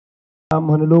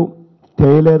బ్రాహ్మణులు,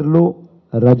 టైలర్లు,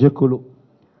 రజకులు,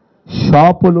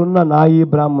 షాపులున్న నాయి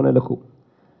బ్రాహ్మణులకు,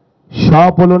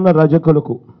 షాపులున్న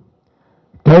రజకులకు,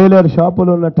 టైలర్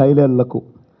షాపులున్న టైలర్లకు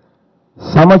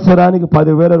సంవత్సరానికి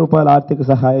 10,000 రూపాయల ఆర్థిక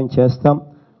సహాయం చేస్తాం.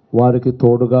 వారికి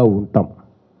తోడుగా ఉంటాం.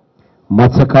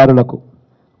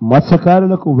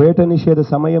 మత్స్యకారులకు వేట నిషేధ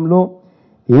సమయంలో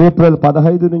ఏప్రిల్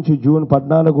 15 నుంచి జూన్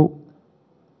 14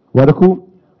 వరకు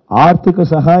ఆర్థిక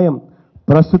సహాయం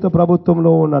ప్రస్తుత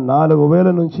ప్రభుత్వంలో ఉన్న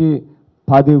 4,000 నుంచి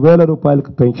 10,000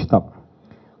 రూపాయలకు పెంచుతాం.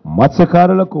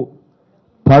 మత్స్యకారులకు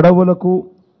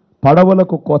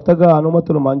పడవలకు కొత్తగా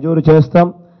అనుమతులు మంజూరు చేస్తాం.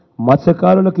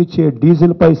 మత్స్యకారులకు ఇచ్చే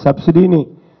డీజిల్పై సబ్సిడీని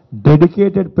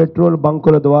డెడికేటెడ్ పెట్రోల్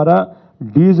బంకుల ద్వారా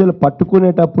డీజిల్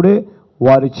పట్టుకునేటప్పుడే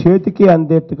వారి చేతికి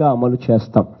అందేట్టుగా అమలు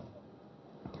చేస్తాం.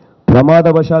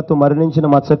 ప్రమాదవశాత్తు మరణించిన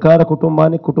మత్స్యకార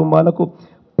కుటుంబాలకు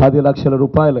 10 లక్షల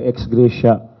రూపాయలు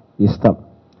ఎక్స్గ్రేషియా ఇస్తాం.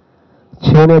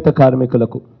 చేనేత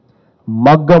కార్మికులకు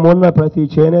మగ్గమున్న ప్రతి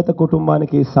చేనేత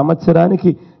కుటుంబానికి సంవత్సరానికి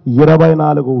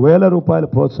 24,000 రూపాయలు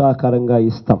ప్రోత్సాహకరంగా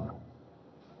ఇస్తాం.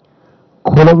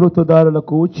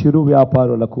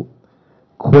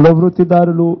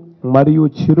 కులవృత్తిదారులు మరియు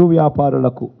చిరు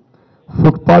వ్యాపారులకు,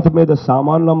 ఫుట్పాత్ మీద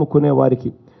సామాన్లు అమ్ముకునే వారికి,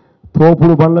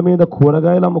 తోపుడు బండ్ల మీద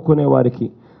కూరగాయలు అమ్ముకునే వారికి,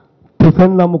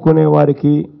 టిఫిన్లు అమ్ముకునే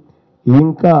వారికి,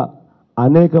 ఇంకా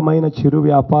అనేకమైన చిరు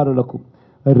వ్యాపారులకు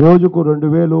రోజుకు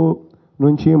 2,000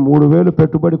 నుంచి 3,000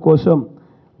 పెట్టుబడి కోసం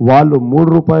వాళ్ళు 3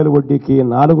 రూపాయల వడ్డీకి,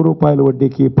 4 రూపాయల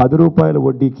వడ్డీకి, 10 రూపాయల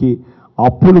వడ్డీకి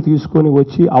అప్పులు తీసుకొని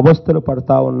వచ్చి అవస్థలు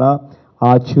పడతా ఉన్న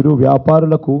ఆ చిరు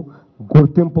వ్యాపారులకు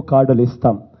గుర్తింపు కార్డులు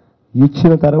ఇస్తాం.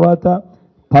 ఇచ్చిన తర్వాత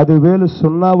 10,000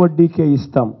 సున్నా వడ్డీకే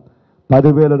ఇస్తాం.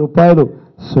 10,000 రూపాయలు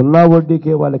సున్నా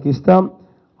వడ్డీకే వాళ్ళకి ఇస్తాం.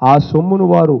 ఆ సొమ్మును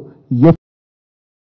వారు